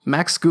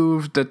Max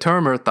Groove de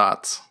Termer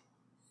Thoughts,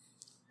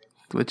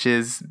 which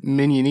is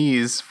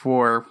Minionese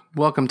for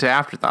Welcome to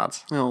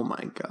Afterthoughts. Oh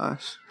my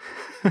gosh.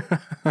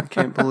 I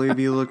can't believe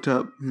you looked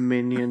up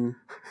minion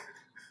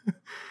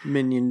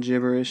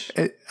gibberish.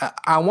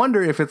 I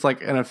wonder if it's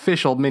like an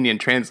official Minion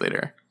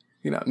translator.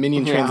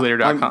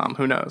 Miniontranslator.com.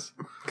 Who knows?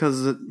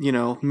 Because,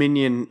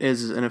 Minion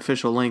is an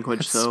official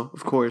language, so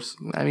of course.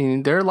 I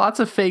mean, there are lots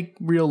of fake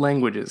real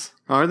languages.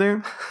 Are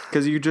there?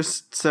 Because you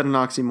just said an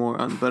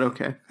oxymoron, but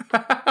okay.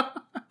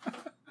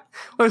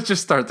 Let's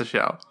just start the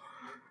show.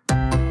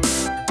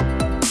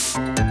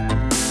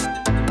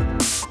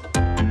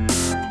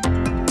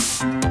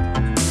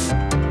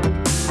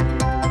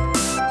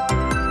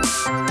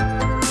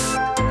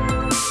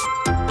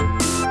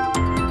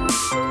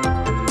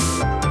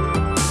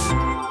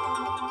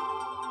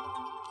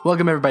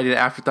 Welcome, everybody, to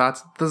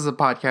Afterthoughts. This is a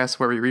podcast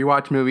where we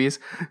rewatch movies,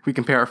 we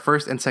compare our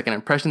first and second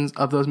impressions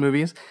of those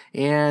movies,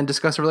 and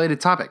discuss a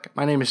related topic.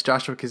 My name is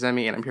Joshua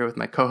Kazemi, and I'm here with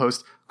my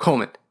co-host,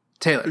 Coleman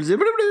Taylor.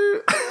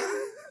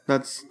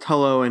 That's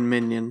hello in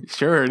Minion.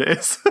 Sure it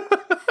is.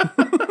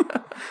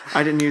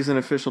 I didn't use an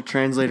official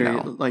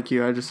translator like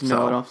you. I just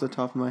know it off the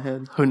top of my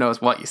head. Who knows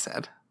what you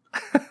said?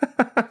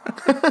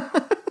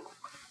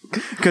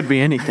 Could be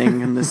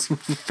anything in this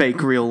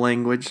fake real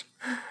language.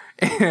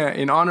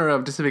 In honor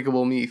of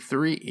Despicable Me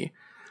 3,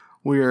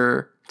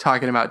 we're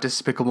talking about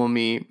Despicable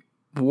Me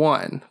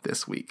 1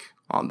 this week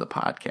on the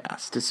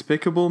podcast.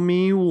 Despicable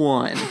Me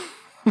 1.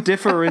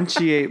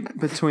 Differentiate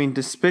between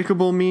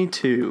Despicable Me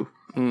 2.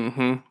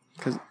 Mm-hmm.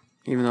 Because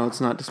even though it's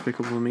not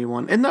Despicable Me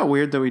 1. Isn't that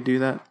weird that we do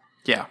that?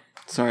 Yeah.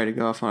 Sorry to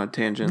go off on a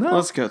tangent.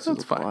 Let's go through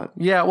the plot.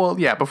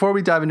 Yeah, before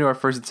we dive into our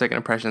first and second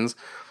impressions,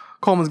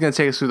 Coleman's going to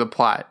take us through the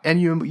plot. And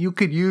you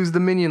could use the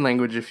Minion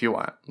language if you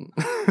want.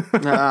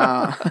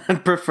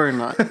 I'd prefer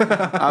not.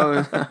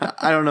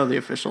 I don't know the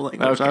official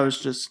language. Okay. I was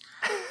just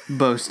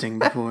boasting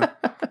before.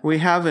 We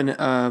have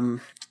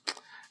an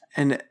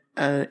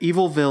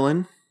evil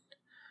villain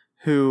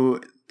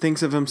who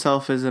thinks of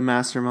himself as a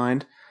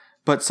mastermind,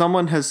 but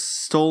someone has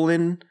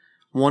stolen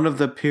one of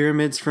the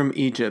pyramids from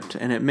Egypt,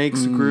 and it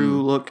makes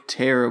Gru look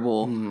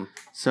terrible.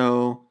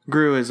 So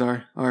Gru is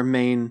our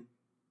main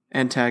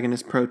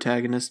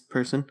protagonist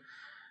person.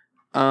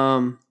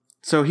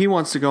 So he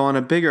wants to go on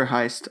a bigger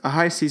heist, a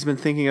heist he's been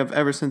thinking of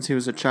ever since he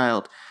was a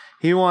child.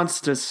 He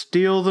wants to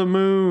steal the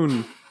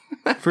moon.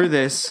 For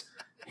this,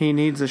 he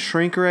needs a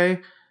shrink ray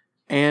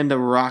and a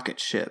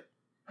rocket ship.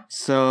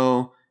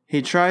 So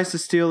he tries to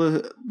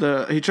steal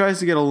he tries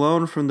to get a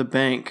loan from the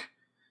bank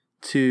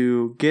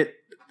to get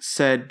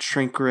said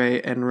shrink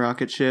ray and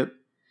rocket ship,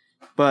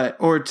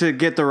 or to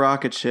get the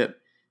rocket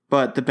ship.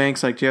 But the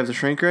bank's like, do you have the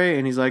shrink ray?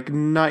 And he's like,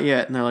 not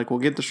yet. And they're like, we'll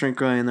get the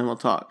shrink ray and then we'll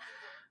talk.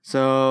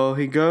 So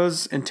he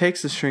goes and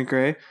takes the shrink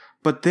ray.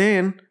 But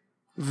then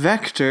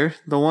Vector,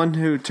 the one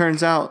who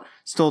turns out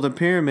stole the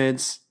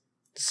pyramids,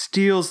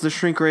 steals the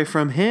shrink ray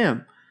from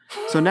him.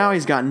 So now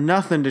he's got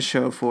nothing to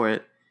show for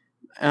it.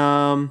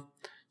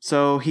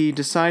 So he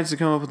decides to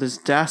come up with this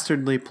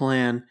dastardly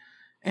plan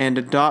and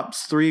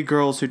adopts 3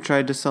 girls who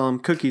tried to sell him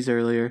cookies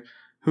earlier,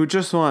 who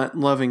just want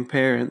loving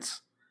parents.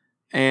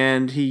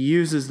 And he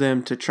uses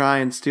them to try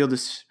and steal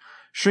this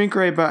shrink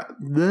ray back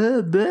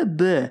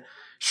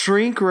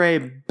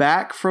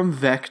from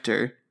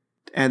Vector,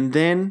 and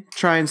then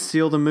try and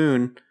steal the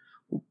moon.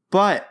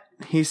 But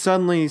he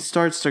suddenly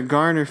starts to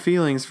garner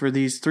feelings for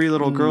these 3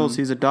 little girls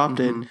he's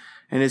adopted,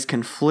 and is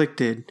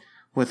conflicted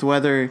with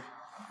whether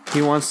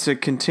he wants to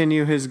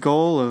continue his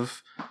goal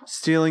of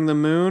stealing the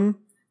moon,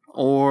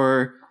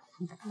 or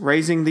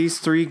raising these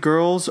 3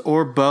 girls,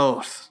 or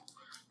both.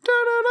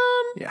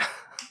 Dun-dun-dun. Yeah.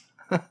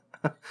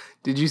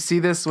 Did you see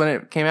this when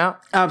it came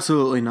out?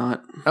 Absolutely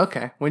not.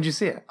 Okay. When'd you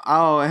see it?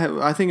 Oh,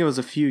 I think it was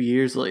a few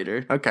years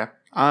later. Okay.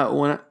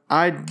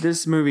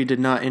 This movie did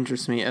not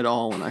interest me at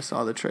all when I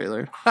saw the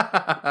trailer.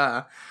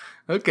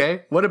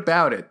 Okay. What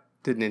about it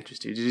didn't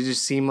interest you? Did it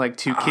just seem like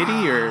too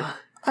kiddie, or?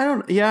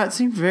 Yeah, it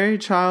seemed very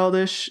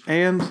childish,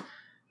 and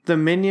the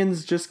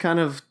Minions just kind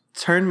of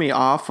turned me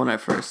off when I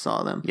first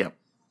saw them. Yep.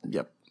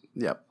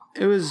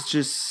 It was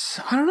just,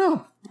 I don't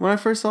know. When I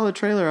first saw the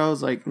trailer, I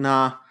was like,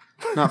 nah.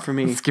 Not for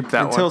me. Skip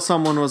that Until one.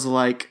 someone was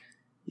like,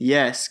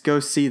 yes,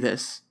 go see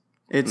this.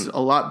 It's a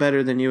lot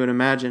better than you would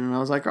imagine. And I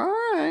was like, all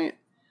right.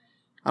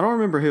 I don't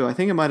remember who. I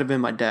think it might have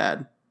been my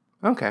dad.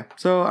 Okay.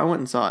 So I went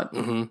and saw it.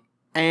 Mm-hmm.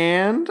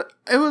 And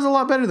it was a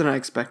lot better than I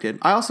expected.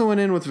 I also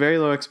went in with very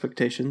low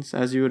expectations,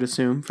 as you would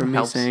assume, from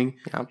me saying,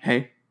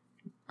 hey,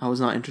 I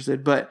was not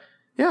interested. But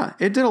yeah,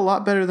 it did a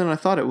lot better than I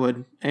thought it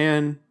would.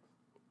 And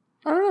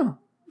I don't know.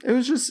 It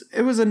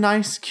was a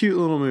nice, cute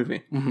little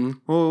movie. Mm-hmm.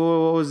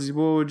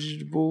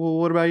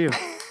 What about you?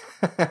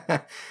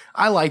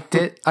 I liked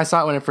it. I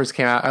saw it when it first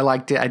came out. I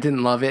liked it. I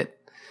didn't love it.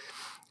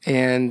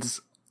 And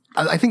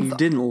I think you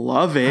didn't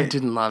love it. I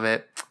didn't love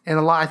it.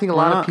 And I think a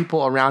lot of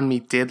people around me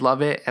did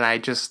love it. And I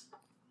just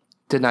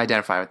Didn't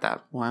identify with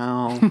that.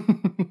 Wow.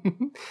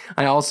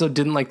 I also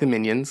didn't like the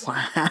Minions.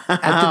 Wow.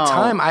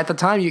 At the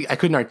time, I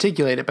couldn't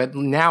articulate it, but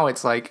now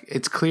it's like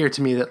it's clear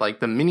to me that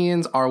like the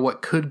Minions are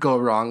what could go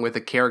wrong with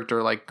a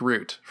character like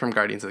Groot from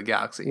Guardians of the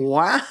Galaxy.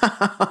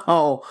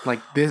 Wow. Like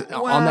this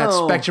on that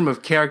spectrum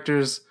of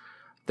characters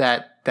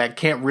that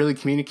can't really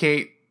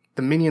communicate,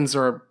 the Minions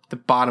are the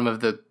bottom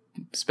of the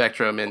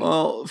spectrum. And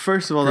well,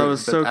 first of all, that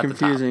was so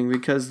confusing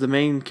because the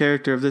main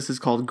character of this is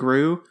called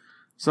Gru,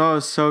 so I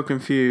was so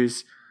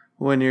confused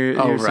when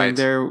you're saying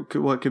there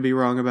what could be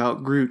wrong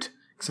about Groot,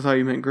 because I thought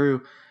you meant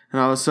Gru, and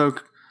I was so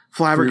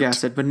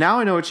flabbergasted. Groot. But now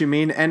I know what you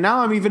mean, and now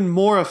I'm even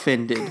more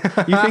offended.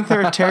 You think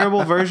they're a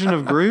terrible version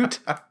of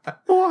Groot?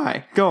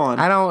 Why? Go on.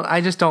 I don't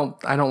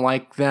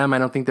like them. I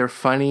don't think they're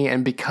funny,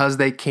 and because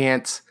they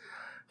can't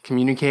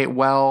communicate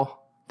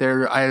well,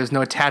 there's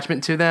no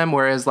attachment to them,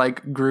 whereas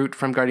like Groot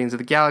from Guardians of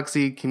the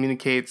Galaxy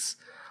communicates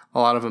a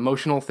lot of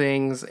emotional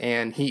things,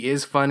 and he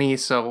is funny,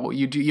 so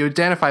you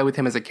identify with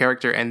him as a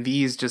character, and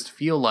these just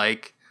feel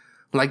like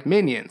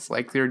Minions,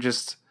 like they're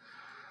just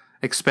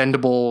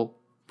expendable,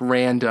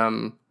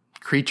 random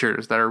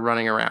creatures that are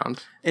running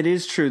around. It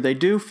is true. They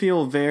do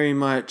feel very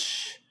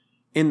much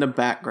in the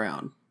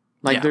background,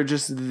 like they're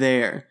just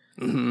there.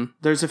 Mm-hmm.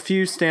 There's a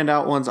few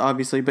standout ones,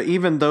 obviously, but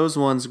even those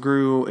ones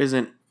Gru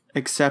isn't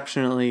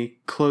exceptionally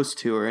close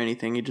to or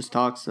anything. He just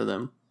talks to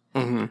them.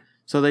 Mm-hmm.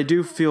 So they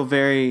do feel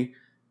very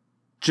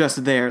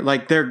just there.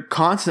 Like they're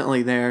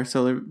constantly there,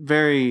 so they're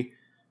very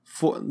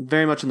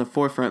much in the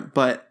forefront.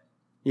 But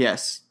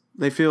yes,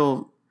 they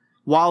feel,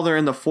 while they're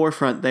in the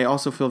forefront, they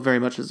also feel very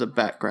much as a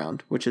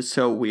background, which is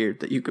so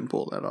weird that you can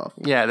pull that off.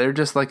 Yeah, they're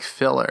just like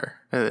filler,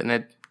 and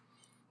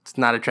it's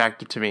not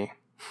attractive to me.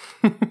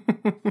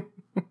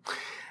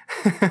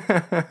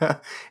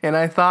 And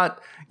I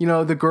thought,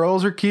 the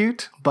girls are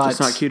cute, but it's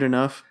not cute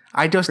enough.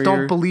 I just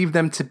don't believe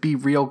them to be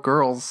real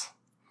girls.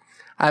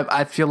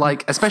 I feel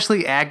like,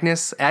 especially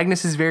Agnes.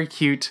 Agnes is very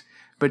cute,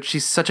 but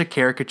she's such a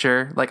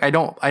caricature. Like I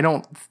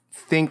don't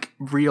think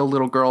real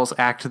little girls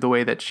act the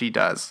way that she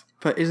does.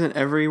 But isn't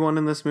everyone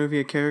in this movie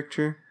a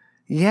character?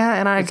 Yeah,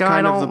 and I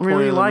don't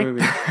really like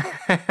that.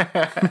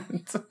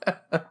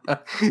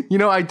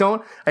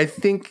 I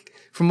think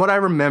from what I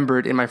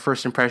remembered in my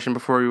first impression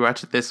before we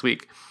watched it this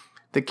week,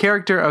 the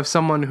character of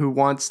someone who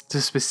wants to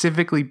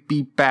specifically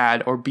be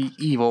bad or be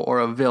evil or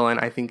a villain,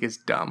 I think is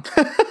dumb.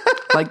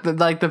 Like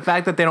the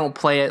fact that they don't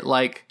play it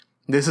like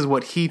this is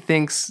what he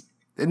thinks,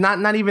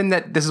 not even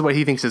that this is what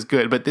he thinks is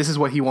good, but this is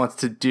what he wants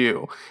to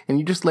do. And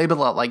you just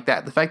label it like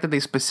that. The fact that they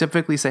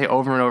specifically say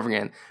over and over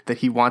again that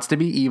he wants to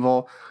be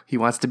evil, he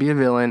wants to be a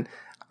villain,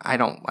 I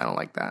don't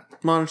like that.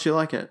 Why don't you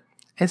like it?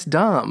 It's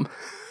dumb.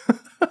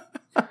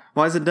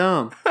 Why is it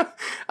dumb?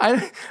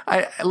 I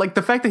like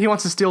the fact that he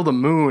wants to steal the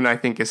moon, I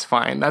think is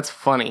fine. That's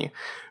funny.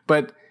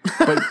 But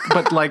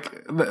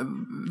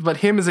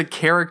him as a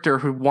character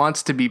who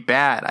wants to be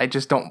bad, I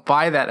just don't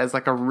buy that as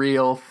like a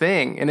real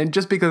thing. And then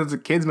just because it's a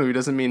kids movie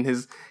doesn't mean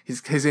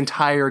his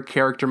entire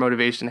character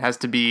motivation has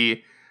to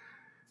be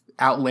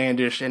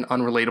outlandish and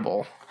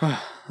unrelatable.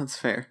 That's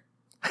fair.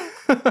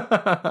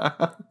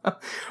 That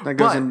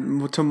goes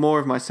into more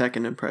of my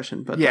second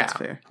impression, but that's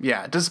fair.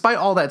 Yeah. Despite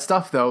all that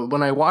stuff, though,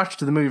 when I watched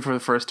the movie for the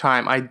first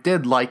time, I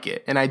did like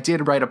it, and I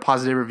did write a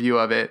positive review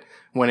of it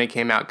when it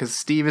came out because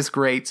Steve is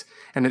great,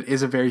 and it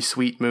is a very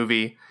sweet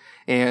movie.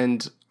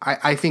 And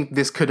I think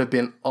this could have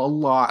been a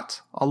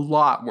lot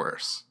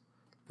worse.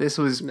 This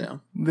was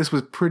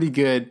pretty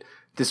good,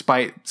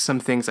 despite some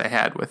things I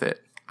had with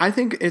it. I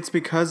think it's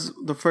because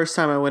the first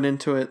time I went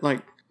into it,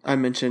 like I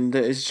mentioned,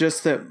 it's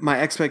just that my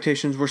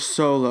expectations were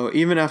so low.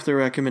 Even after the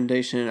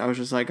recommendation, I was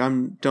just like,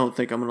 don't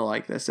think I'm going to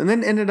like this. And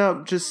then ended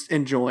up just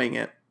enjoying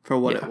it for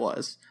what it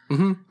was.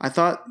 Mm-hmm. I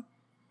thought,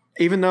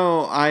 even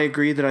though I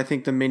agree that I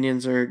think the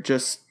Minions are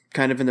just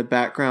kind of in the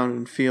background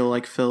and feel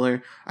like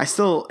filler, I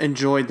still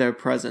enjoyed their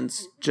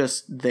presence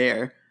just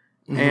there.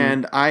 Mm-hmm.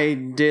 And I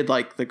did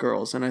like the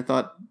girls. And I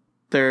thought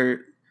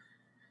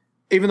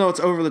even though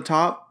it's over the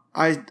top,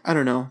 I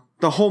don't know.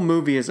 The whole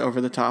movie is over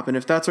the top, and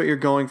if that's what you're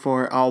going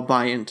for, I'll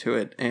buy into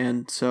it.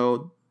 And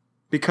so,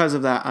 because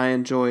of that, I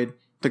enjoyed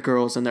the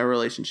girls and their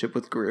relationship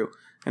with Gru,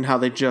 and how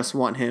they just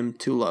want him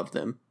to love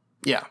them.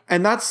 Yeah.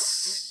 And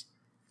that's...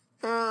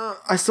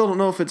 I still don't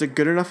know if it's a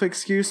good enough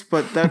excuse,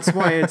 but that's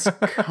why it's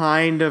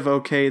kind of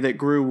okay that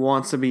Gru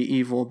wants to be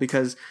evil,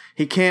 because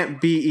he can't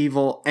be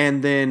evil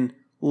and then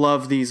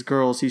love these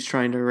girls he's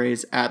trying to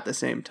raise at the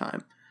same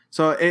time.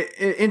 So it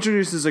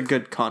introduces a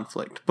good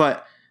conflict,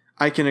 but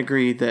I can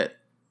agree that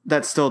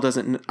still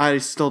doesn't... I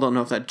still don't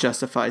know if that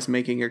justifies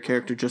making your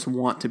character just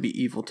want to be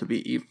evil to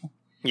be evil.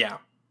 Yeah.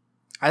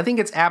 I think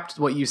it's apt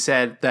what you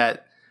said,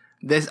 that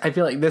I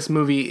feel like this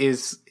movie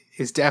is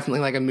definitely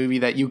like a movie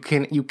that you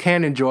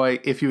can enjoy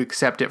if you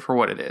accept it for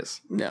what it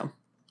is. Yeah.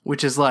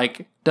 Which is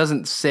like,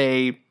 doesn't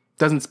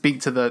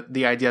speak to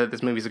the idea that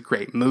this movie is a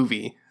great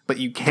movie, but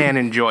you can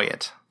enjoy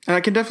it. And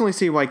I can definitely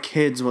see why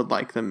kids would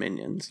like the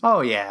Minions.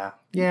 Oh, yeah.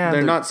 Yeah.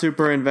 They're not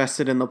super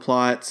invested in the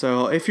plot,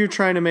 so if you're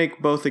trying to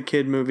make both a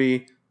kid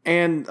movie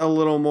and a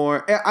little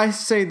more... I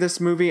say this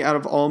movie, out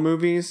of all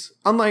movies,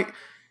 unlike...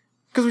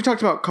 because we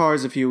talked about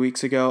Cars a few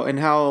weeks ago and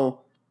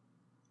how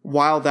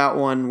while that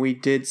one we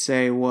did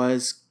say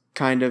was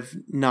kind of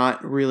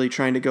not really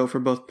trying to go for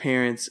both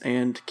parents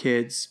and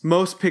kids,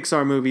 most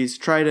Pixar movies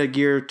try to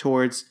gear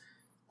towards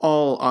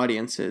all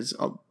audiences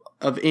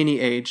of any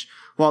age.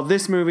 While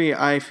this movie,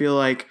 I feel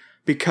like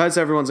because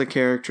everyone's a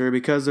character,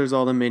 because there's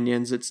all the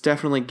minions, it's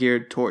definitely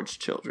geared towards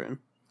children.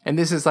 And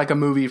this is like a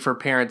movie for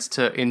parents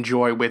to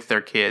enjoy with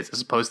their kids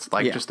as opposed to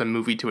like just a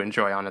movie to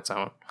enjoy on its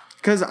own.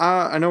 Because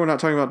I know we're not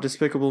talking about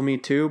Despicable Me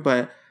 2,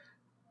 but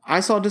I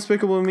saw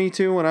Despicable Me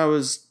 2 when I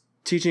was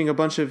teaching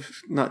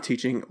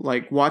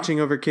watching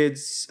over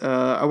kids.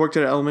 I worked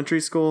at an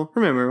elementary school.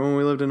 Remember when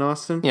we lived in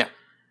Austin? Yeah.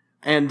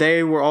 And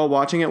they were all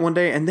watching it one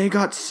day, and they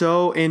got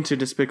so into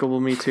Despicable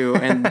Me 2.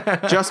 And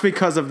just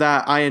because of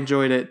that, I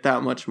enjoyed it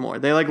that much more.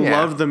 They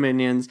loved the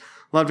minions,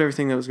 loved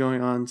everything that was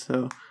going on.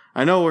 So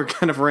I know we're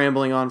kind of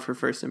rambling on for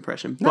first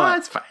impression. But no,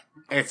 it's fine.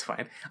 It's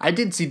fine. I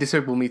did see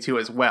Despicable Me 2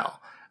 as well.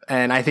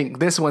 And I think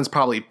this one's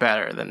probably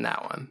better than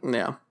that one.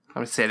 Yeah. I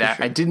would say that.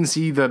 Sure. I didn't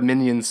see the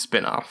Minions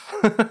spinoff.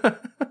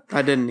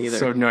 I didn't either.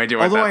 So no idea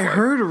what Although that's I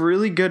heard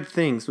really good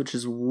things, which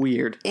is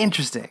weird.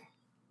 Interesting.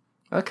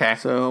 Okay.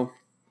 So,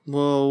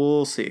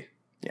 we'll see.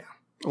 Yeah.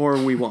 Or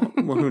we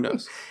won't. Well, who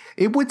knows?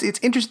 It's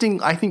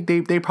interesting. I think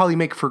they probably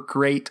make for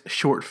great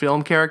short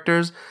film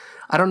characters.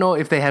 I don't know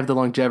if they have the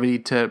longevity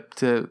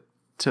to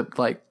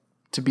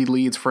be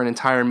leads for an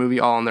entire movie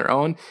all on their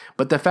own,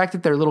 but the fact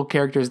that they're little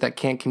characters that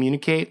can't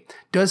communicate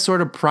does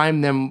sort of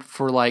prime them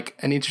for like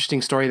an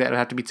interesting story that would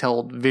have to be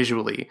told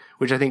visually,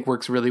 which I think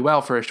works really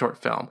well for a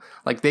short film.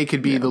 Like they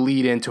could be the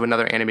lead into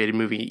another animated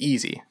movie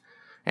easy.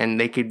 And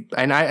they could,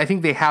 and I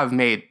think they have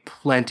made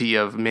plenty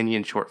of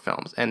Minion short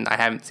films, and I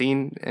haven't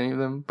seen any of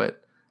them,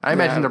 but I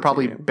imagine they're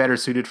probably better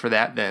suited for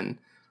that than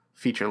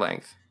feature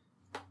length.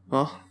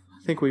 Well,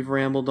 I think we've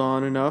rambled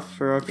on enough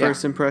for our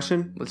first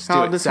impression. Let's do it.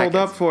 How'd this hold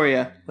up for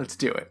you? Let's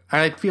do it.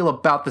 I feel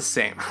about the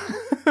same.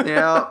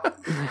 Yeah,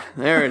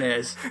 there it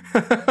is.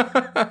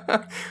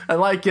 I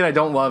like it. I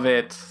don't love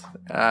it.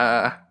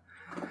 But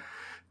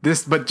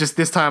just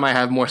this time I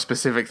have more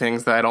specific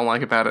things that I don't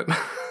like about it.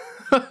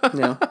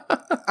 Yeah.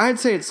 I'd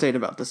say it stayed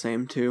about the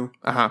same too.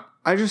 Uh-huh.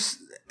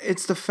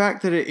 It's the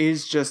fact that it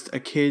is just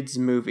a kid's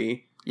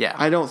movie. Yeah.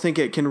 I don't think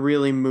it can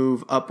really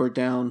move up or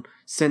down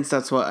since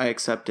that's what I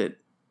accept it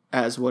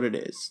as what it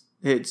is.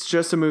 It's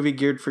just a movie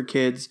geared for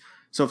kids.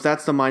 So if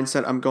that's the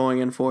mindset I'm going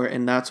in for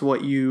and that's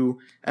what you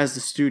as the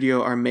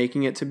studio are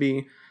making it to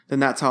be, then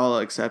that's how I'll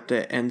accept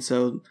it. And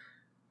so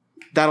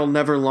that'll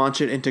never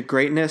launch it into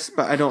greatness,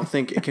 but I don't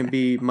think it can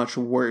be much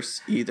worse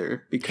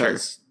either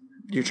because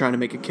you're trying to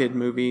make a kid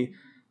movie,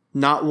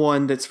 not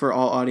one that's for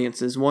all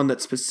audiences, one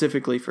that's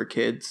specifically for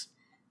kids.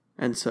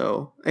 And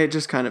so it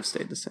just kind of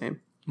stayed the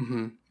same.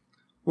 Mm-hmm.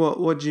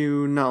 What'd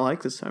you not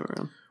like this time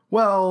around?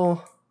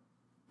 Well,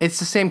 it's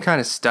the same kind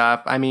of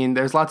stuff. I mean,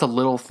 there's lots of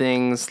little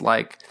things.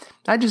 Like,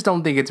 I just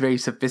don't think it's very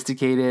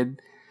sophisticated.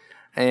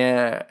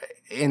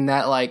 In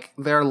that, like,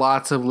 there are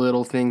lots of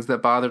little things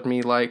that bothered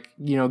me. Like,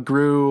 you know,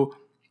 Gru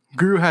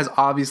has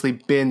obviously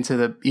been to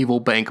the evil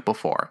bank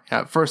before.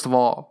 First of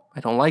all, I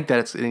don't like that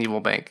it's an evil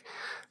bank.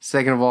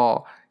 Second of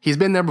all, he's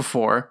been there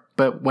before,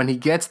 but when he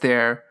gets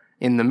there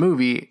in the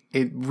movie,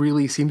 it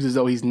really seems as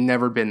though he's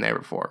never been there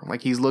before.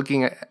 Like he's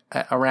looking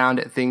around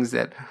at things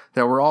that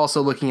we're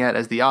also looking at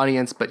as the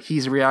audience, but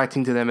he's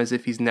reacting to them as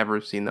if he's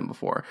never seen them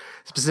before.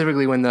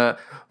 Specifically when the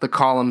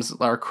columns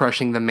are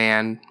crushing the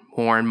man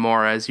more and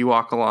more as you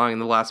walk along,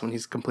 and the last one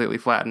he's completely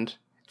flattened.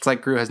 It's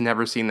like Gru has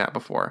never seen that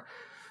before.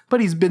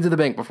 But he's been to the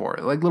bank before.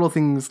 Like little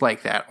things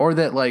like that. Or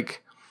that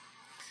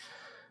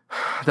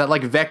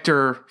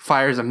Vector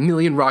fires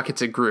 1,000,000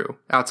 rockets at Gru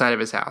outside of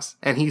his house.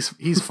 And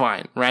he's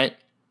fine, right?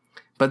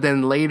 But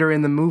then later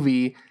in the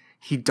movie,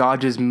 he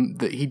dodges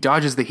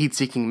the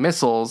heat-seeking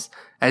missiles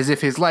as if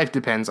his life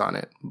depends on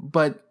it.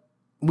 But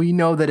we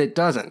know that it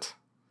doesn't.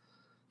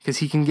 Because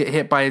he can get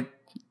hit by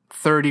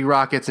 30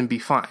 rockets and be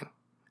fine.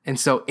 And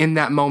so in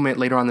that moment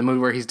later on in the movie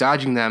where he's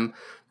dodging them,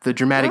 the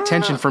dramatic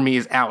tension for me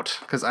is out.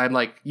 Because I'm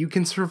like, you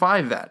can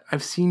survive that.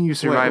 I've seen you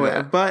survive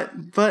that.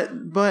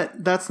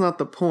 But that's not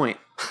the point.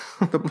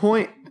 The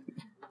point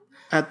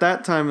at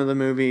that time of the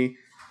movie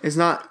is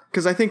not...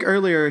 Because I think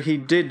earlier he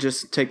did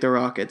just take the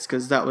rockets,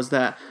 because that was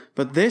that.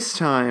 But this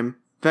time,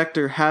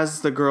 Vector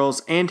has the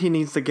girls, and he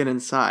needs to get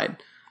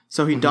inside.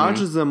 So he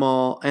dodges them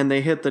all, and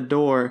they hit the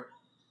door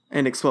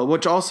and explode.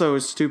 Which also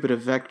is stupid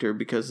of Vector,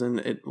 because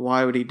then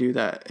why would he do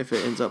that if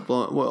it ends up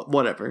blowing... Well,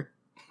 whatever.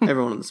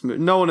 Everyone in this movie...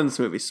 No one in this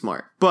movie is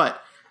smart.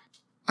 But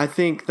I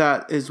think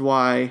that is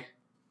why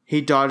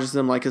he dodges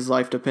them like his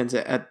life depends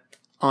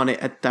on it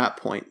at that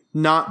point.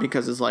 Not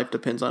because his life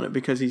depends on it,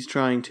 because he's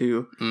trying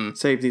to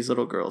save these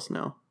little girls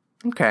now.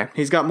 Okay.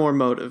 He's got more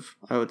motive,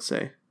 I would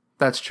say.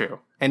 That's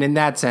true. And in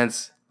that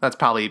sense, that's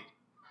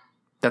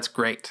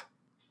great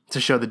to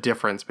show the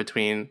difference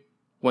between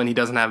when he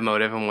doesn't have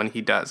motive and when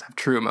he does have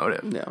true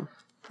motive. Yeah.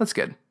 That's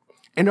good.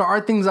 And there are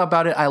things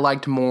about it I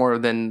liked more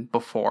than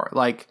before.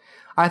 Like,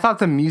 I thought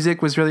the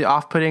music was really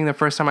off-putting the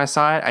first time I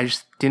saw it. I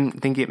just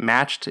didn't think it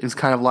matched. It was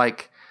kind of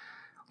like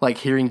like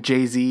hearing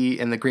Jay-Z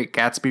in the Great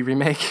Gatsby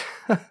remake.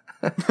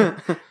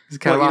 It's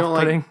kind of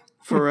off-putting.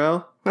 Like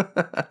Pharrell?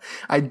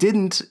 I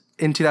didn't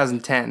in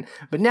 2010,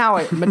 but now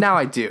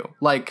I do.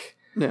 Like,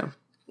 Yeah.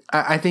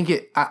 I think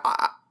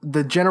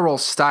the general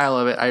style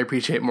of it I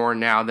appreciate more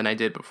now than I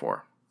did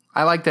before.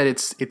 I like that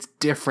it's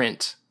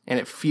different and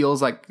it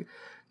feels like,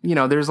 you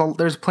know,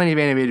 there's plenty of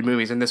animated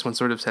movies and this one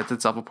sort of sets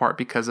itself apart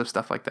because of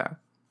stuff like that.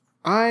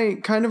 I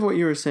kind of what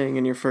you were saying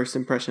in your first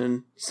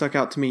impression stuck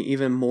out to me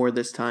even more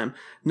this time.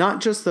 Not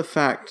just the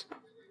fact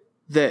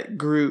that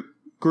Gru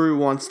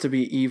wants to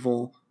be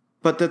evil,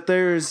 but that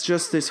there's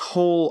just this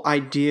whole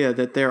idea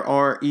that there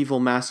are evil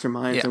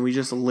masterminds and we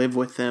just live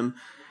with them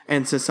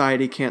and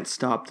society can't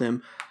stop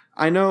them.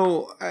 I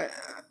know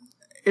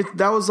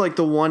that was like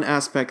the one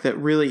aspect that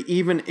really,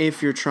 even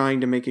if you're trying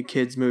to make a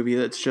kids movie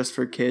that's just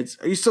for kids,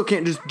 you still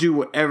can't just do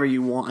whatever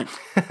you want.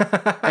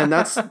 And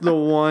that's the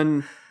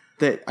one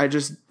that I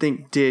just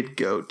think did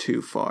go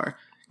too far.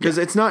 Because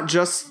it's not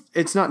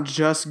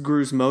just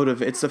Gru's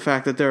motive. It's the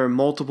fact that there are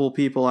multiple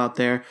people out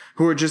there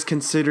who are just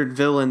considered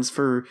villains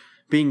for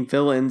being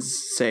villains'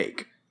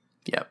 sake.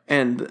 Yep.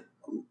 And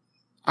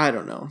I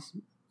don't know.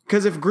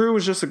 Because if Gru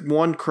was just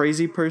one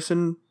crazy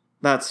person,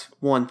 that's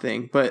one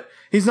thing. But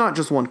he's not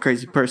just one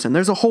crazy person.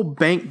 There's a whole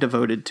bank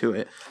devoted to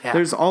it. Yeah.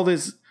 There's all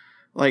this,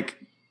 like,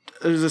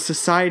 there's a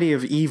society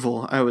of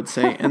evil, I would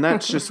say. And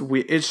that's just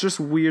weird. It's just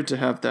weird to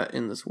have that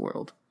in this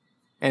world.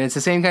 And it's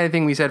the same kind of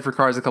thing we said for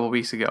Cars a couple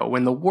weeks ago.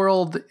 When the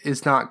world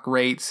is not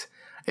great,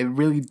 it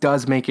really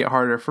does make it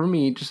harder for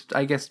me.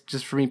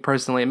 Just for me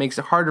personally, it makes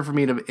it harder for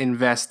me to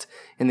invest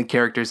in the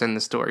characters and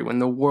the story when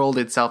the world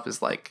itself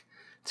is like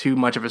too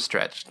much of a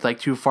stretch, like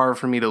too far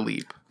for me to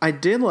leap. I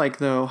did like,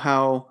 though,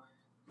 how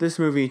this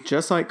movie,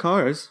 just like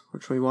Cars,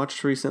 which we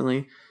watched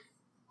recently,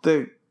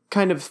 the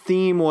kind of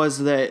theme was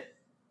that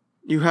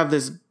you have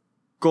this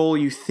goal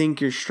you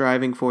think you're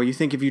striving for. You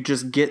think if you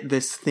just get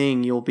this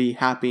thing, you'll be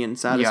happy and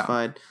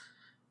satisfied. Yeah.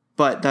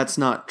 But that's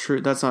not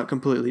true. That's not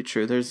completely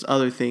true. There's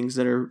other things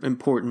that are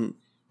important.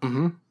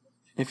 Mm-hmm.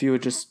 If you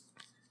would just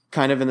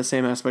kind of in the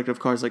same aspect of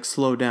Cars, like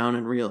slow down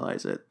and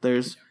realize it.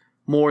 There's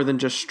more than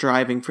just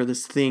striving for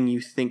this thing you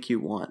think you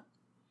want.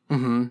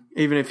 Mm-hmm.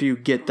 Even if you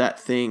get that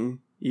thing,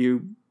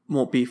 you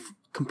won't be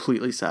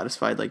completely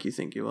satisfied like you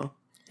think you will.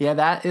 Yeah,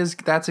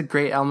 that's a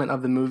great element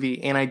of the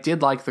movie, and I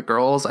did like the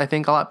girls, I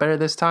think, a lot better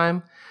this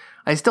time.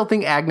 I still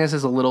think Agnes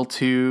is a little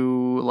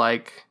too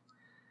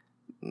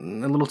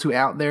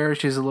out there.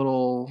 She's a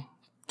little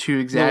too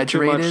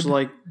exaggerated. Too much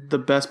like the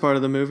best part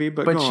of the movie,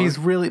 but she's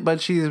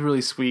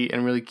really sweet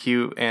and really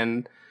cute,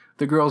 and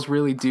the girls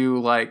really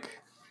do like.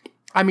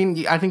 I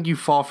mean, I think you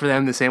fall for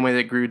them the same way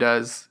that Gru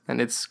does,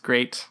 and it's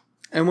great.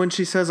 And when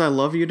she says "I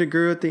love you" to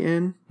Gru at the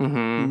end,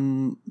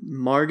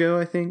 Margot,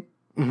 I think.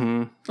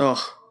 Mm-hmm.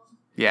 Oh.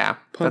 Yeah,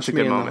 punch that's a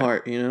good me in moment. The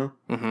heart, you know?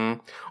 Mm-hmm.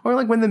 Or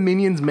like when the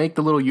minions make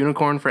the little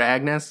unicorn for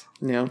Agnes.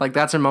 Yeah. Like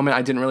that's a moment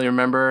I didn't really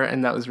remember,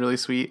 and that was really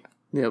sweet.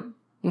 Yep.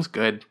 It was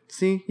good.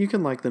 See, you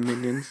can like the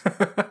minions.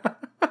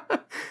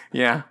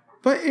 Yeah.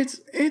 But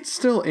it's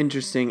still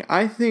interesting.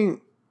 I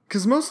think,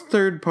 because most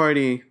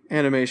third-party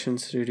animation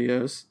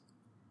studios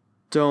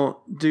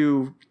don't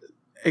do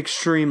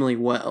extremely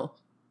well.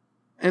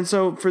 And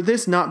so for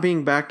this not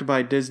being backed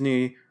by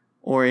Disney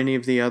or any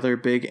of the other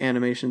big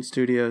animation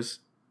studios,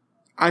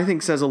 I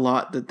think says a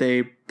lot that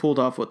they pulled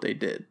off what they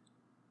did.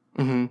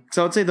 Mm-hmm.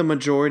 So I would say the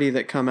majority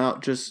that come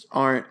out just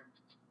aren't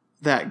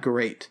that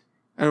great.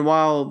 And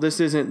while this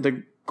isn't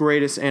the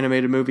greatest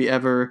animated movie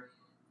ever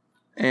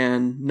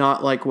and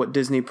not like what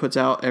Disney puts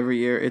out every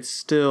year, it's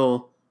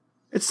still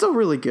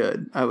really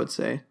good, I would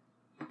say.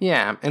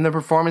 Yeah, and the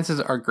performances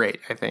are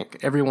great, I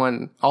think.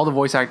 All the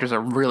voice actors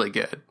are really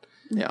good.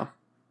 Yeah.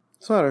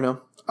 So I don't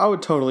know. I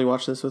would totally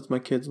watch this with my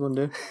kids one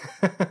day.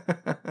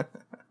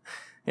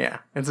 Yeah,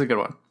 it's a good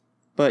one.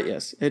 But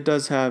yes, it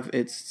does have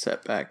its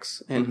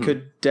setbacks and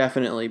could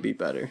definitely be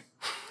better.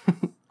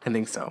 I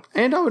think so.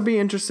 And I would be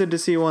interested to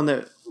see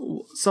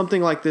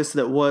something like this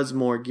that was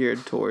more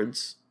geared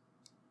towards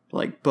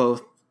like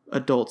both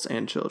adults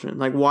and children.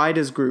 Like, why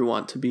does Gru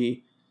want to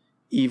be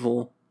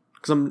evil?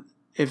 Because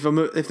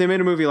if they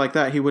made a movie like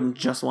that, he wouldn't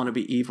just want to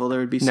be evil.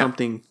 There would be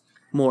something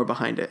more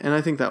behind it. And I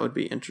think that would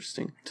be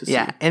interesting to see.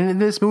 Yeah,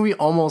 and this movie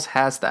almost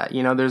has that.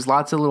 You know, there's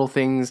lots of little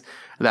things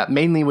that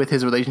mainly with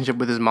his relationship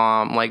with his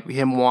mom, like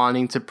him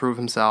wanting to prove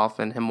himself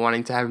and him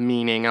wanting to have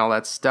meaning and all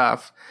that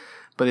stuff.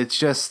 But it's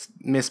just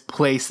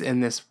misplaced in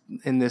this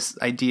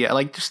idea.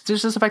 Like, just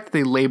the fact that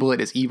they label it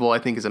as evil, I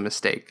think, is a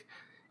mistake.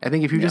 I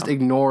think if you just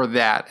ignore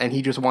that and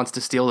he just wants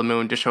to steal the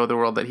moon to show the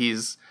world that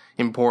he's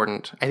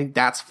important, I think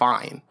that's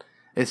fine.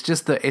 It's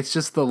just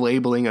the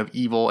labeling of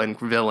evil and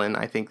villain,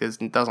 I think,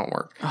 doesn't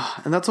work.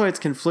 And that's why it's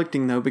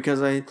conflicting, though,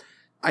 because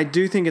I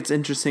do think it's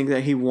interesting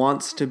that he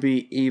wants to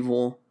be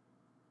evil,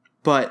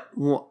 but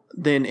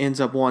then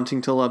ends up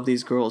wanting to love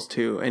these girls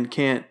too, and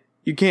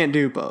you can't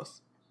do both.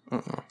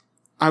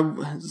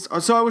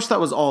 So I wish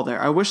that was all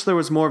there. I wish there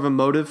was more of a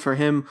motive for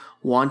him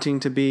wanting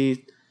to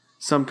be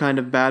some kind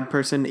of bad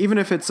person, even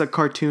if it's a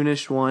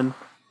cartoonish one.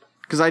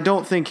 Because I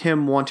don't think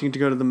him wanting to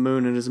go to the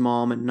moon and his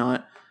mom and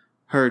not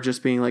her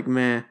just being like,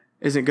 meh,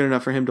 isn't good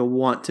enough for him to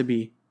want to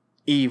be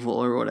evil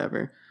or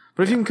whatever.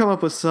 But if you can come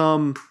up with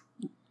some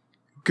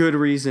good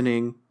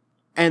reasoning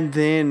and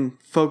then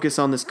focus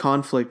on this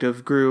conflict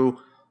of Gru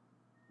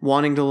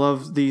wanting to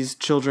love these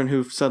children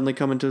who've suddenly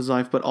come into his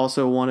life but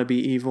also want to be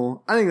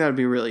evil, I think that would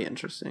be really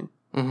interesting.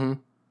 Mm-hmm.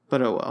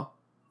 But oh well.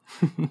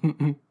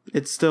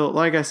 It's still,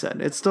 like I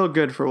said, it's still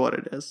good for what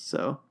it is,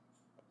 so.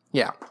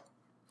 Yeah.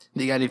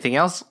 You got anything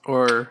else,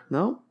 or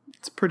No,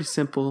 it's a pretty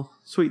simple,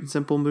 sweet and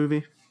simple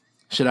movie.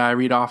 should I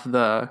read off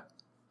the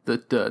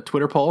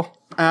Twitter poll?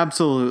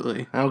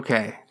 Absolutely.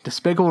 Okay.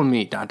 Despicable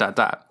Me, ...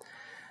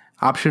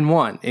 Option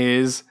 1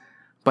 is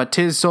But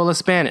 'Tis Sola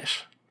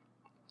Spanish,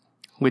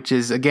 which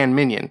is, again,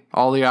 Minion.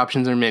 All the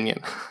options are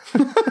Minion.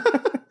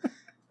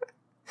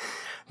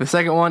 The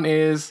second one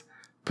is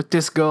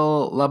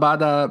Patisco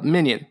Labada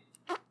Minion.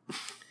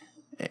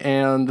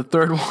 And the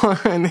third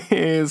one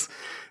is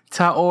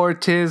Taor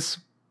Tis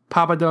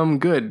Papadum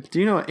Good. Do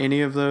you know what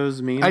any of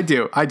those mean? I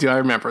do. I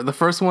remember. The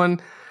first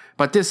one,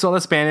 But 'Tis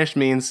Sola Spanish,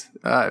 means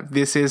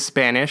this is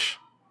Spanish.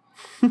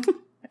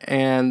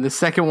 And the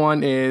second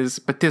one is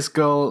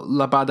Patisco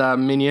Labada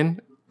Minion,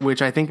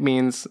 which I think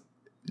means,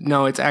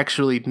 no, it's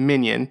actually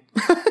Minion.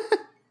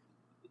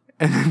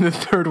 And then the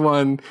third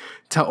one,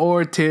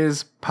 Taor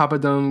Tis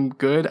Papadum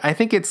Good. I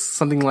think it's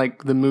something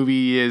like the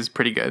movie is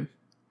pretty good.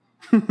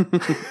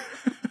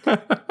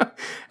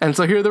 And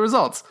so here are the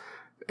results.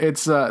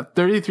 It's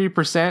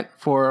 33%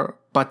 for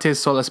Batis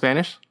Sola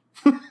Spanish,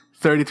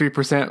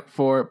 33%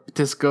 for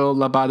Patisco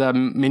Labada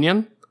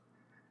Minion,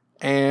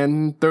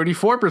 and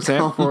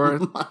 34% for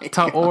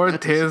Taor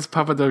Tis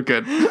Papadum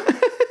Good.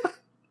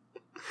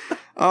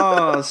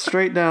 Oh,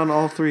 straight down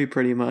all three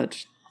pretty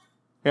much.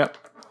 Yep.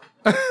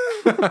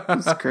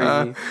 That's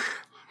crazy.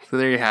 So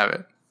there you have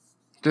it.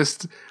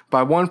 Just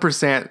by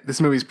 1%,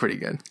 this movie's pretty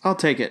good. I'll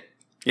take it.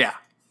 Yeah.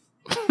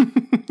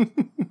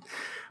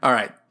 All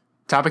right.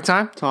 Topic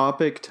time?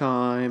 Topic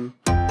time.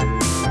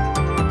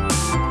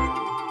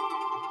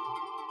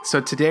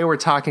 So today we're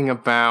talking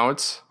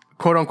about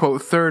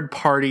quote-unquote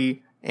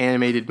third-party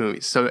animated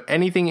movies. So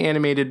anything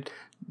animated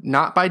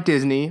not by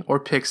Disney or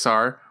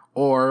Pixar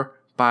or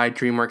by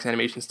DreamWorks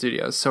Animation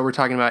Studios. So we're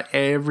talking about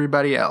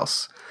everybody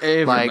else.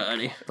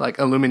 Everybody. Like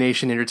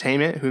Illumination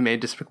Entertainment, who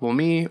made Despicable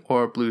Me,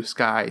 or Blue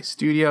Sky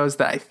Studios,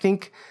 that I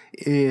think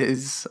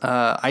is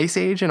Ice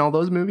Age and all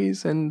those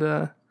movies, and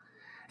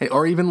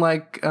or even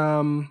like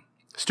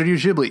Studio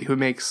Ghibli, who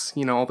makes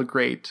all the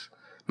great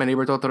My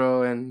Neighbor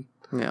Totoro and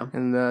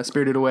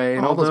Spirited Away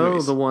and all those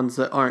movies. The ones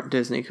that aren't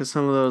Disney, because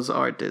some of those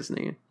are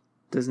Disney.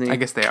 I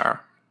guess they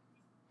are.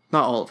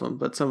 Not all of them,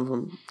 but some of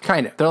them.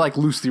 Kind of. They're like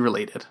loosely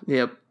related.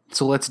 Yep.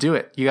 So let's do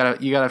it. You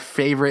got a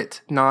favorite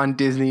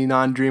non-Disney,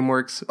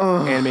 non-DreamWorks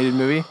animated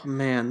movie?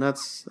 Man,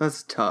 that's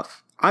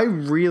tough. I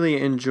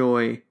really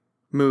enjoy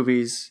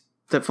movies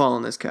that fall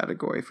in this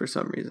category for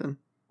some reason.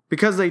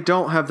 Because they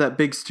don't have that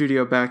big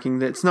studio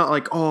backing. It's not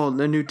like,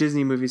 the new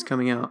Disney movie's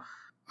coming out.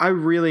 I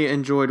really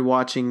enjoyed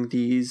watching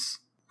these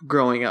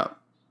growing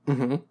up.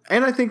 Mm-hmm.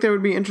 And I think they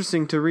would be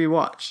interesting to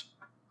rewatch.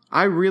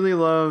 I really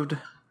loved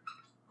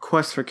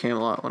Quest for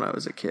Camelot when I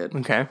was a kid.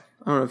 Okay.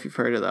 I don't know if you've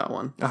heard of that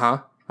one. Uh-huh.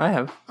 I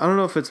have. I don't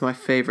know if it's my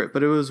favorite,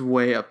 but it was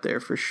way up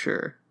there for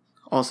sure.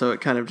 Also, it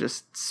kind of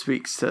just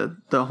speaks to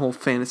the whole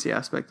fantasy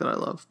aspect that I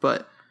love.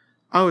 But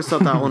I always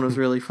thought that one was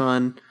really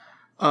fun.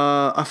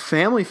 A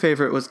family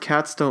favorite was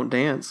Cats Don't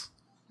Dance.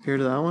 You heard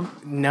of that one?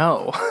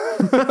 No.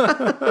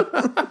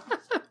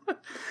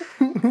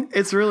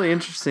 It's really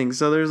interesting.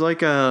 So there's like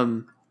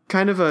kind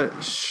of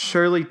a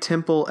Shirley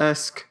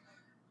Temple-esque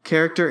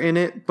character in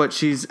it, but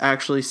she's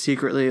actually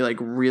secretly like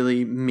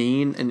really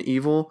mean and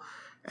evil.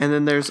 And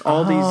then there's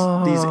all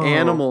these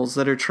animals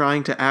that are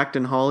trying to act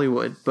in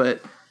Hollywood,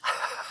 but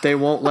they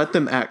won't let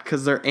them act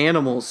because they're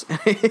animals.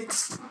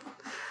 It's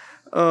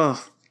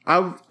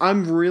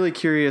I'm really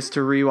curious to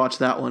rewatch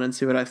that one and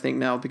see what I think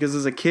now, because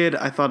as a kid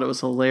I thought it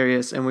was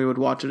hilarious and we would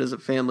watch it as a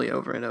family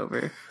over and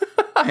over.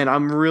 And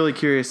I'm really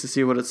curious to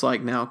see what it's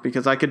like now,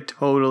 because I could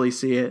totally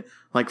see it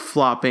like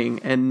flopping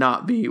and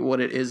not be what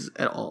it is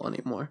at all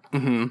anymore.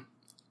 Mm-hmm.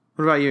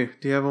 What about you?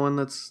 Do you have one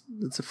that's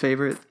a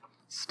favorite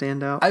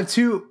standout?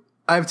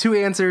 I have two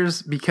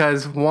answers,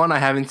 because one I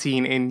haven't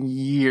seen in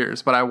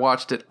years, but I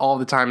watched it all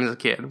the time as a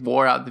kid,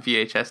 wore out the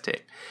VHS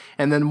tape.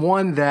 And then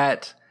one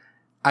that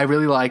I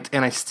really liked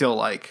and I still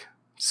like.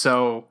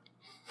 So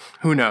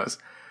who knows?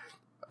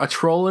 A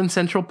Troll in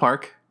Central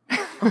Park.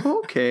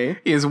 Okay.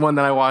 Is one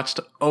that I watched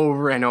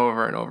over and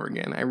over and over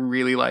again. I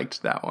really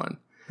liked that one.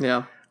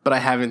 Yeah. But I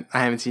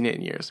haven't seen it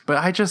in years. But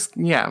I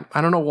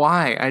don't know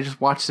why. I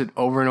just watched it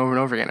over and over and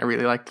over again. I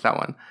really liked that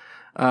one.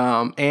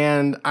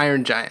 And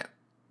Iron Giant.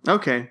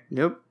 Okay.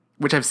 Yep.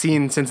 Which I've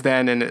seen since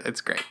then, and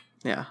it's great.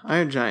 Yeah.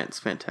 Iron Giant's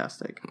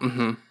fantastic.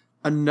 Mm-hmm.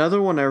 Another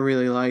one I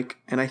really like,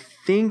 and I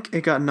think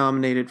it got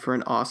nominated for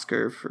an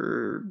Oscar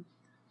for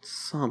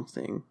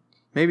something.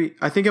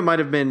 I think it might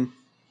have been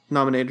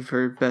nominated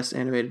for Best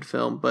Animated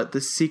Film, but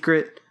The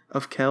Secret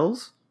of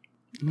Kells.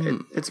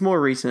 It's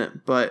more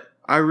recent, but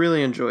I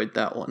really enjoyed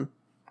that one.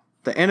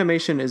 The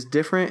animation is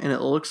different and it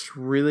looks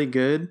really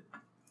good.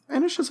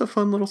 and it's just a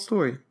fun little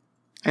story.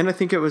 And I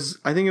think it was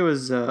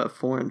a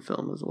foreign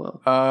film as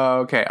well.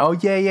 Okay. Oh,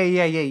 yeah.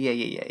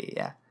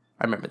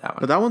 I remember that one.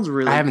 But that one's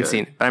really good. I haven't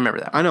seen it, but I remember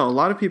that one. I know, a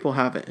lot of people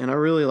haven't, and I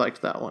really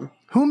liked that one.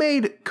 Who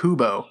made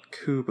Kubo?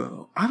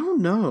 Kubo. I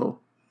don't know.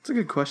 That's a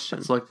good question.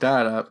 Let's look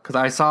that up, because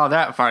I saw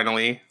that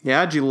finally.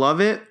 Yeah, did you love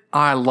it?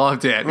 I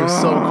loved it. It was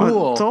so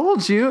cool. I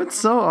told you, it's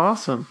so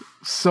awesome.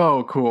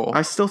 So cool.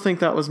 I still think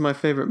that was my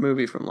favorite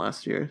movie from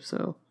last year,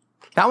 so.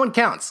 That one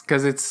counts,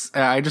 because it's,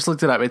 I just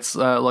looked it up. It's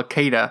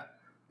Locata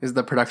is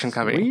the production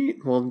company.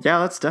 Sweet. Well, yeah,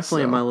 that's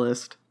definitely on my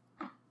list.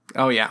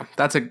 Oh, yeah.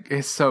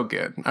 It's so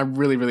good. I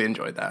really, really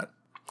enjoyed that.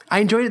 I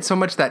enjoyed it so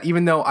much that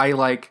even though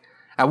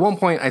at one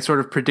point I sort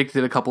of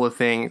predicted a couple of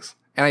things,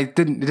 and it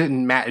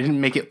didn't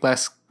make it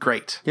less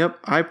great. Yep,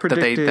 I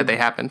predicted that they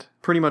happened.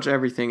 Pretty much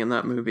everything in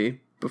that movie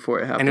before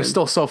it happened. And it was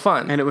still so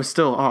fun. And it was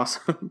still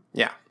awesome.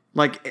 Yeah.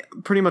 Like,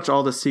 pretty much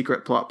all the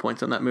secret plot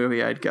points in that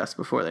movie I'd guessed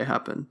before they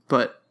happened,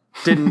 but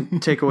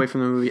didn't take away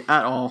from the movie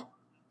at all.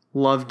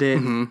 Loved it.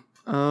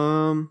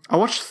 Mm-hmm. I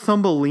watched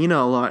Thumbelina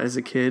a lot as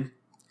a kid.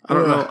 I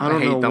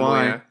don't know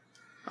why.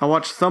 I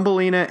watched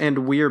Thumbelina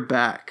and We're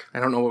Back. I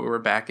don't know what We're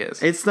Back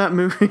is. It's that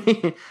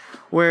movie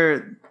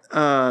where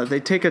they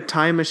take a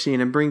time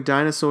machine and bring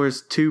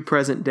dinosaurs to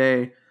present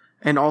day,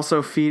 and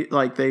also feed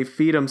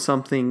them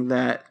something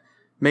that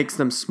makes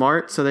them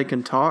smart so they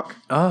can talk.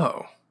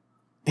 Oh,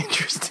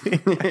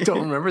 interesting. I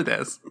don't remember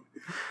this.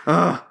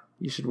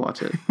 You should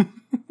watch it.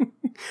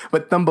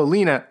 But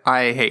Thumbelina,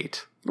 I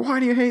hate.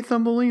 Why do you hate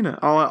Thumbelina?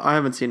 Oh, I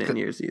haven't seen it in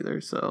years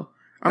either, so.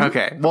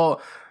 Okay,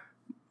 well,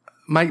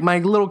 my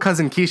little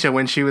cousin Keisha,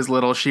 when she was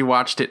little, she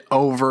watched it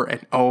over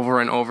and over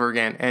and over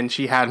again, and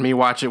she had me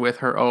watch it with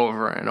her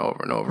over and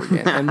over and over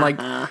again. And like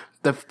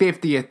the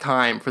 50th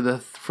time for the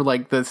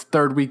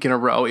third week in a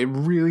row, it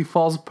really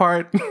falls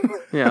apart.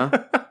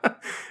 Yeah.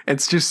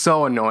 It's just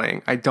so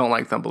annoying. I don't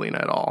like Thumbelina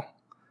at all.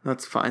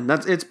 That's fine.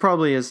 It's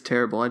probably as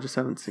terrible. I just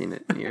haven't seen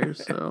it in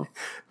years, so.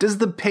 Does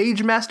the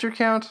Page Master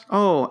count?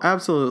 Oh,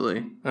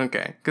 absolutely.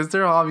 Okay, because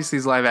there obviously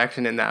is live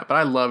action in that, but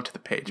I loved the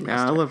Page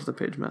Master. Yeah, I loved the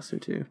Page Master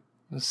too.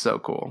 It was so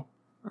cool.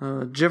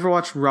 Did you ever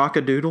watch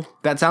Rock-a-Doodle?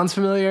 That sounds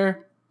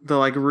familiar. The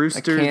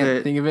rooster I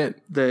can't think of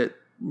it. That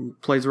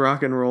plays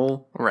rock and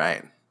roll.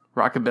 Right.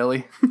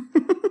 Rockabilly.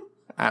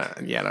 I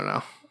don't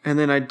know. And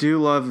then I do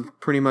love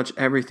pretty much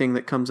everything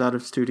that comes out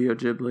of Studio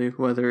Ghibli,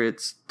 whether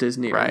it's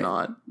Disney or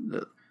not.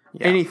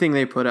 Yeah. Anything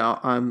they put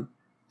out, I'm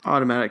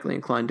automatically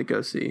inclined to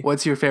go see.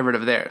 What's your favorite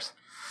of theirs?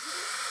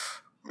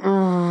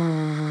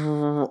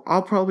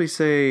 I'll probably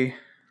say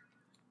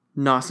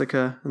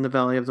Nausicaa in the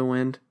Valley of the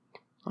Wind.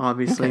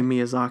 Obviously, okay.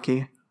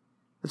 Miyazaki.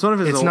 It's one of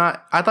his. It's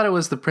not. I thought it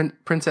was the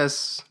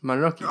Princess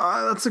Mononoke.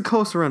 That's a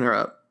close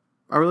runner-up.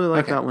 I really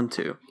like that one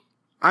too.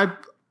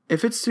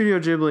 If it's Studio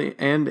Ghibli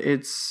and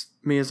it's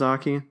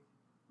Miyazaki,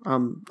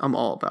 I'm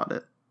all about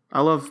it. I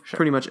love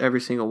pretty much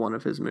every single one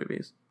of his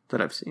movies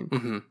that I've seen.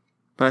 Mm-hmm.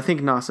 But I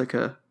think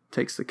Nausicaa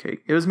takes the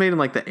cake. It was made in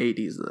the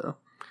 80s though.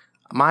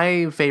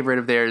 My favorite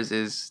of theirs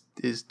is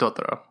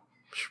Totoro,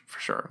 for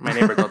sure. My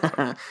neighbor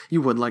Totoro.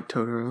 You would like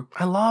Totoro.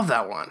 I love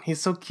that one.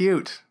 He's so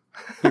cute.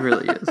 He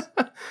really is.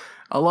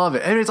 I love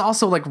it. And it's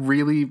also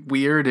really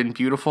weird and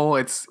beautiful.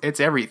 It's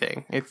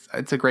everything.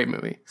 It's a great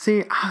movie.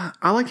 See,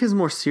 I like his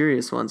more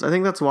serious ones. I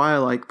think that's why I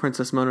like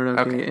Princess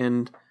Mononoke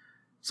and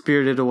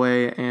Spirited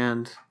Away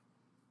and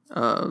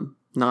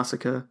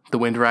Nausicaa. The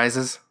Wind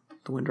Rises.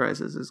 The Wind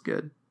Rises is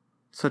good.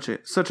 Such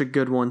a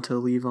good one to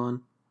leave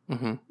on.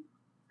 Mm-hmm.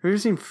 Have you ever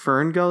seen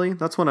Fern Gully?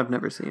 That's one I've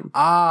never seen.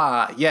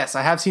 Ah, yes.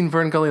 I have seen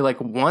Fern Gully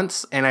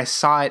once, and I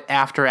saw it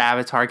after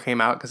Avatar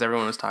came out because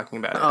everyone was talking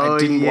about it. Oh, I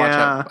didn't watch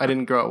Up. I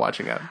didn't grow up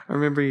watching Up. I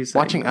remember you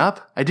saying Watching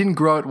Up? I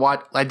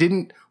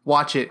didn't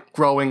watch it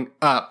growing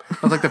up.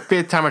 That was the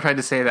fifth time I tried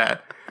to say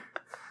that.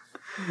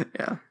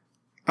 Yeah.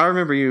 I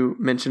remember you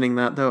mentioning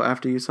that, though,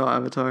 after you saw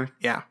Avatar.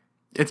 Yeah.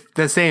 It's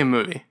the same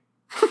movie.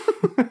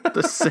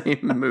 The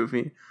same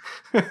movie.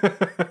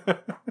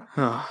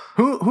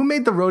 Who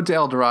made The Road to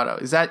El Dorado?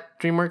 Is that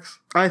DreamWorks?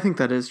 I think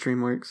that is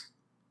DreamWorks.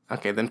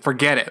 Okay, then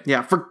forget it.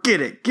 Yeah,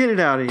 forget it. Get it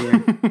out of here.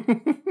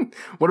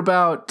 What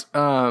about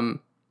The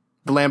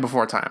Land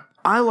Before Time?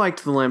 I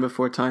liked The Land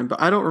Before Time,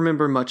 but I don't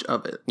remember much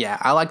of it. Yeah,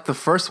 I liked the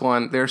first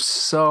one. There's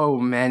so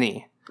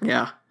many.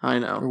 Yeah, I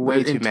know.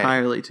 Way too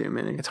entirely too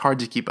many. It's hard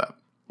to keep up.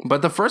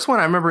 But the first one,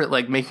 I remember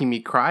it making me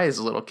cry as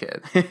a little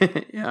kid.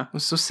 Yeah. It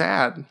was so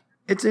sad.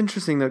 It's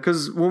interesting, though,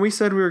 because when we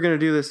said we were going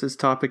to do this as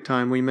topic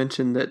time, we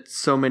mentioned that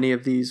so many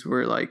of these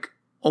were,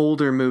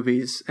 older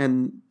movies,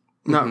 and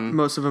not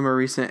most of them are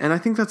recent. And I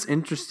think that's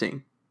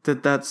interesting,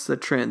 that that's the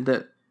trend,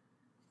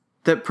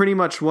 that pretty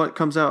much what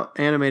comes out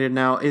animated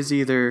now is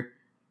either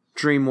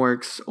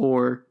DreamWorks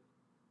or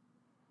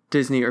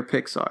Disney or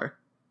Pixar.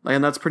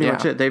 And that's pretty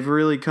much it. They've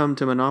really come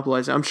to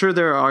monopolize it. I'm sure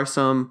there are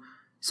some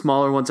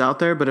smaller ones out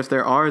there, but if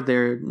there are,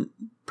 they're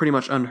pretty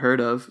much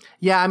unheard of.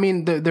 Yeah, I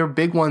mean, there are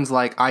big ones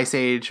like Ice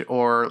Age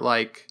or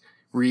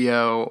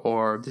Rio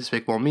or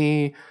Despicable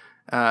Me.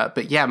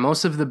 But yeah,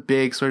 most of the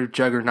big sort of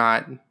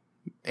juggernaut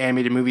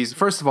animated movies,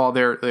 first of all,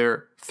 they're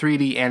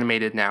 3D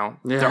animated now.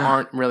 Yeah. There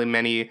aren't really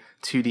many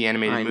 2D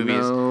animated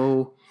movies.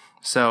 Know.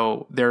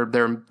 So they're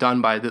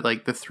done by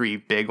the three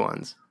big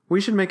ones. We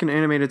should make an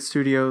animated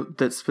studio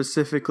that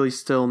specifically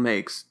still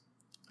makes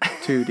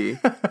 2D.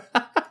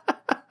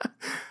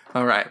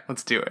 All right,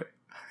 let's do it.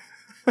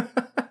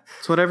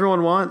 It's what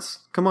everyone wants.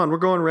 Come on, we're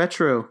going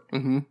retro. They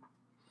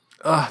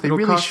It'll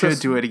really cost should us-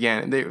 do it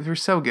again. They're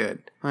so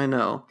good. I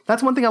know.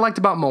 That's one thing I liked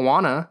about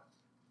Moana.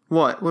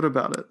 What? What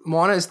about it?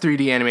 Moana is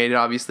 3D animated,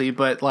 obviously,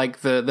 but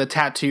like the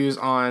tattoos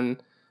on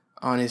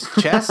his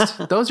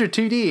chest, those are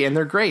 2D and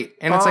they're great.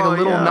 And it's like a Oh,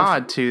 little yeah.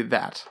 nod to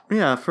that.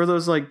 Yeah, for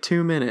those like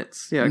 2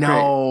 minutes. Yeah,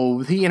 No,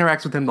 he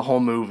interacts with him the whole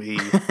movie.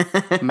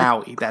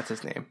 Maui, that's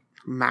his name.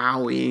 great.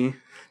 Maui.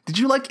 Did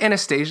you like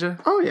Anastasia?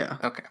 Oh, yeah.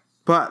 Okay.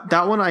 But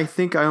that one I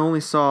think I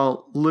only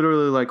saw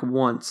literally like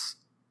once.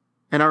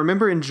 And I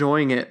remember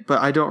enjoying it,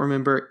 but I don't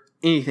remember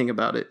anything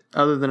about it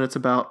other than it's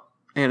about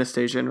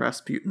Anastasia and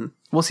Rasputin.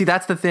 Well, see,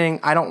 that's the thing.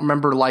 I don't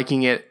remember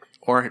liking it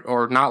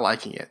or not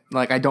liking it.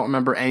 Like, I don't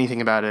remember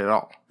anything about it at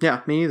all.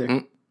 Yeah, me either.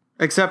 Mm.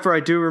 Except for I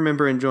do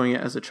remember enjoying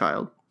it as a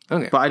child.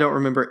 Okay. But I don't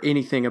remember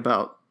anything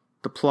about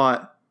the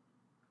plot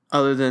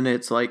other than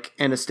it's like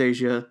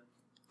Anastasia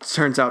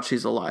turns out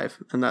she's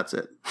alive, and that's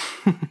it.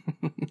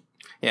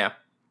 Yeah.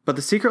 But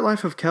The Secret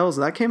Life of Kells,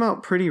 that came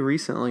out pretty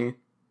recently.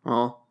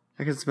 Well,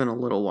 I guess it's been a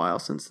little while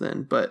since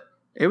then, but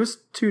it was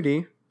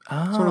 2D.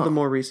 It's one of the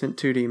more recent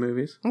 2D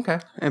movies. Okay.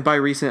 And by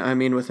recent, I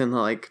mean within the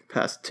like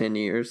past 10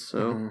 years,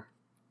 so...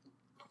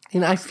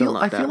 And I Still feel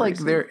not that like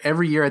recent. there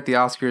every year at the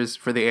Oscars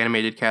for the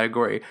animated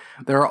category,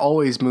 there are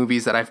always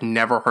movies that I've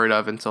never heard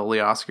of until the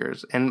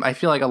Oscars. And I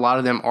feel like a lot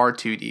of them are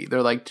 2D.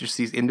 They're like just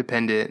these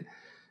independent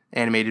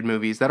animated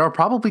movies that are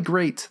probably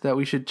great that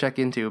we should check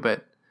into,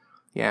 but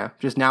yeah,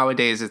 just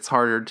nowadays it's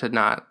harder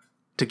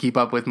to keep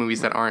up with movies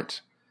that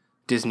aren't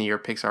Disney or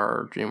Pixar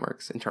or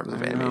DreamWorks in terms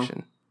of I know.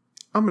 animation.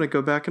 I'm going to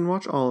go back and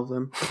watch all of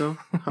them. So,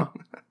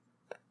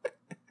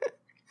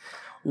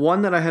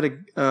 one that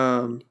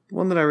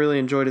I really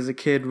enjoyed as a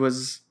kid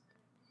was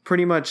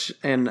pretty much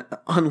an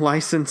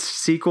unlicensed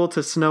sequel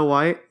to Snow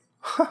White,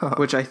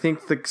 which I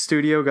think the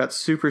studio got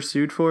super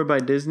sued for by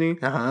Disney.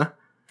 Uh-huh.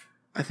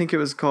 I think it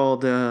was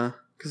called,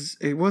 because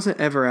it wasn't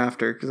Ever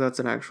After, because that's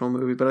an actual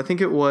movie, but I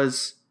think it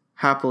was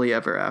Happily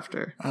Ever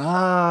After.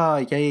 Ah,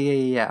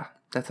 yeah.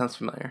 That sounds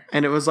familiar.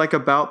 And it was like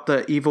about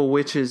the evil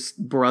witch's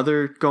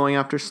brother going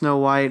after Snow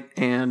White,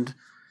 and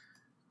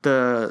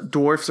the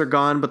dwarfs are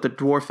gone, but the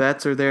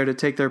dwarfettes are there to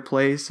take their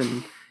place,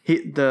 and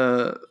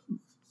the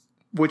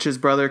witch's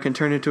brother can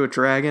turn into a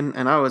dragon,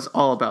 and I was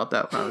all about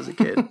that when I was a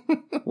kid.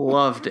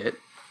 Loved it.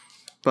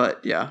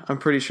 But yeah, I'm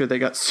pretty sure they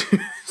got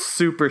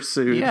super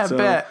sued. Yeah, so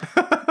bet.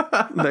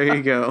 there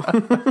you go.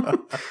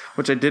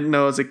 Which I didn't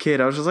know as a kid.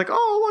 I was just like, oh,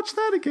 I'll watch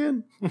that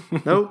again.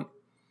 Nope.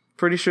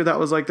 Pretty sure that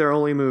was like their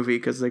only movie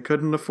because they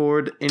couldn't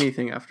afford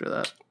anything after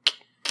that.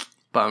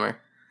 Bummer.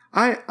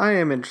 I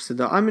am interested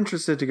though. I'm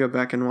interested to go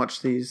back and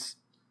watch these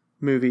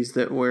movies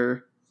that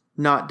were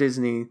not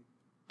Disney.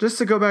 Just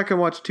to go back and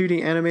watch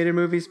 2D animated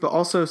movies, but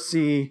also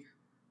see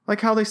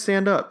like how they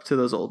stand up to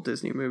those old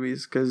Disney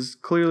movies. Because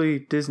clearly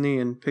Disney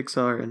and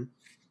Pixar and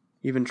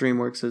even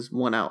DreamWorks has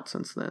won out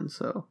since then.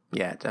 So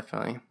Yeah,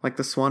 definitely. like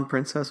the Swan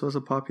Princess was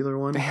a popular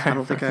one. Yeah, I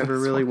don't think I ever the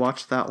really Swan-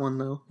 watched that one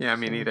though. Yeah,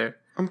 me neither.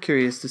 I'm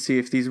curious to see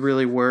if these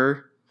really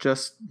were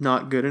just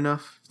not good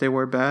enough, if they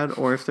were bad,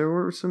 or if there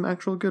were some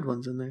actual good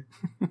ones in there.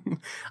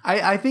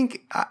 I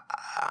think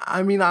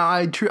I mean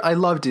I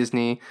love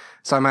Disney,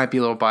 so I might be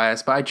a little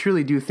biased, but I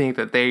truly do think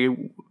that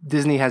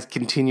Disney has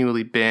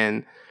continually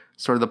been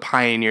sort of the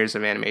pioneers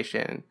of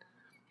animation.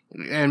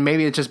 And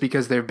maybe it's just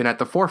because they've been at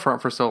the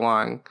forefront for so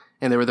long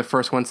and they were the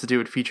first ones to do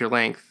it feature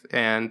length,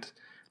 and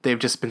they've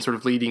just been sort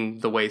of leading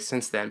the way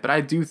since then. But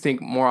I do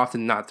think more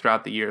often than not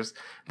throughout the years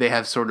they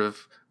have sort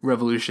of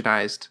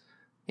revolutionized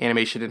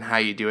animation and how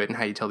you do it and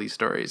how you tell these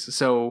stories.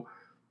 So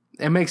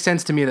it makes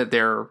sense to me that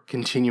they're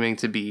continuing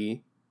to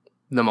be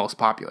the most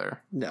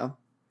popular. Yeah,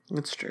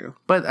 that's true.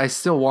 But I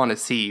still want to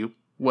see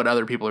what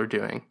other people are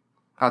doing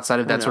outside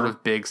of that sort know.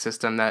 of big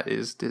system that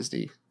is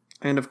Disney.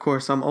 And of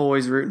course, I'm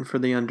always rooting for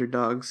the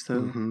underdogs. So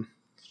Mm-hmm.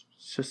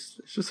 it's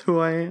just who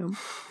I am.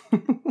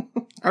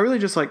 I really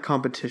just like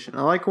competition.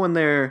 I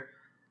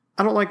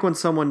don't like when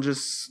someone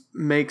just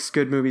makes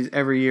good movies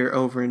every year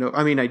over and over.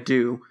 I mean, I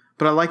do,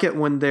 but I like it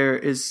when there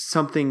is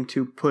something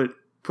to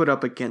put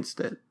up against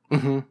it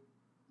Mm-hmm.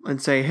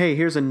 and say, hey,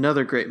 here's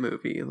another great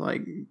movie.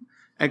 Like,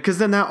 because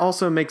then that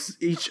also makes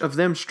each of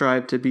them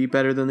strive to be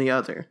better than the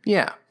other.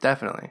 Yeah,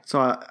 definitely.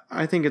 So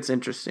I think it's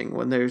interesting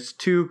when there's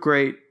two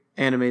great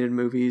animated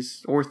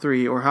movies, or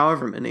three, or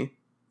however many,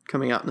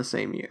 coming out in the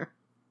same year.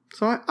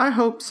 So I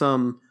hope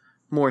some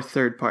more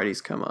third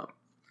parties come up.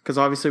 Because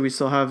obviously we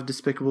still have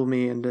Despicable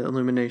Me and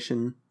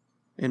Illumination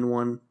in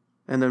one.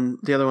 And then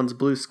the other one's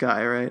Blue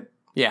Sky, right?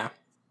 Yeah.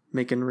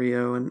 Making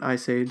Rio and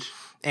Ice Age.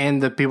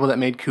 And the people that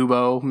made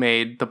Kubo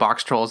made the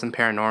Box Trolls and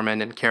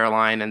Paranorman and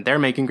Caroline, and they're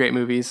making great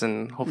movies,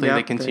 and hopefully Yep,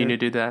 they continue to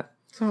do that.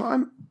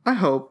 So I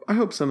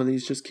hope some of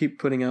these just keep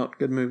putting out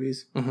good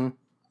movies. Mm-hmm.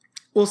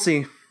 We'll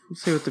see. We'll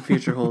see what the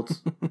future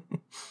holds.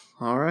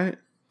 All right.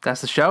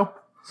 That's the show.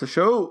 It's a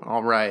show.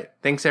 All right.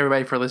 Thanks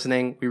everybody for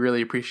listening. We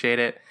really appreciate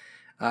it.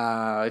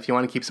 If you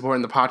want to keep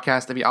supporting the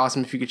podcast, that'd be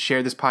awesome if you could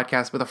share this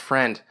podcast with a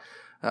friend.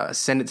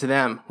 Send it to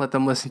them. Let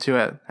them listen to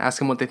it. Ask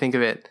them what they think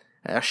of it.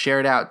 Share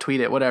it out.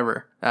 Tweet it.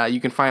 Whatever. You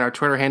can find our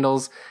Twitter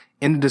handles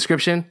in the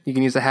description. You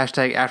can use the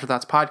hashtag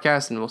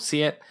AfterthoughtsPodcast and we'll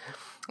see it.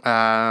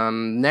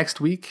 Next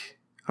week,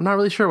 I'm not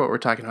really sure what we're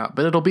talking about,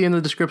 but it'll be in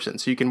the description.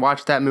 So you can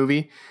watch that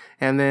movie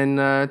and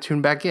then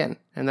tune back in.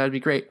 And that'd be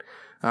great.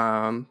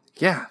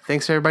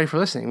 Thanks everybody for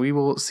listening. We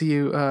will see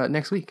you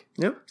next week.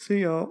 Yep. See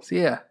y'all.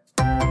 See ya.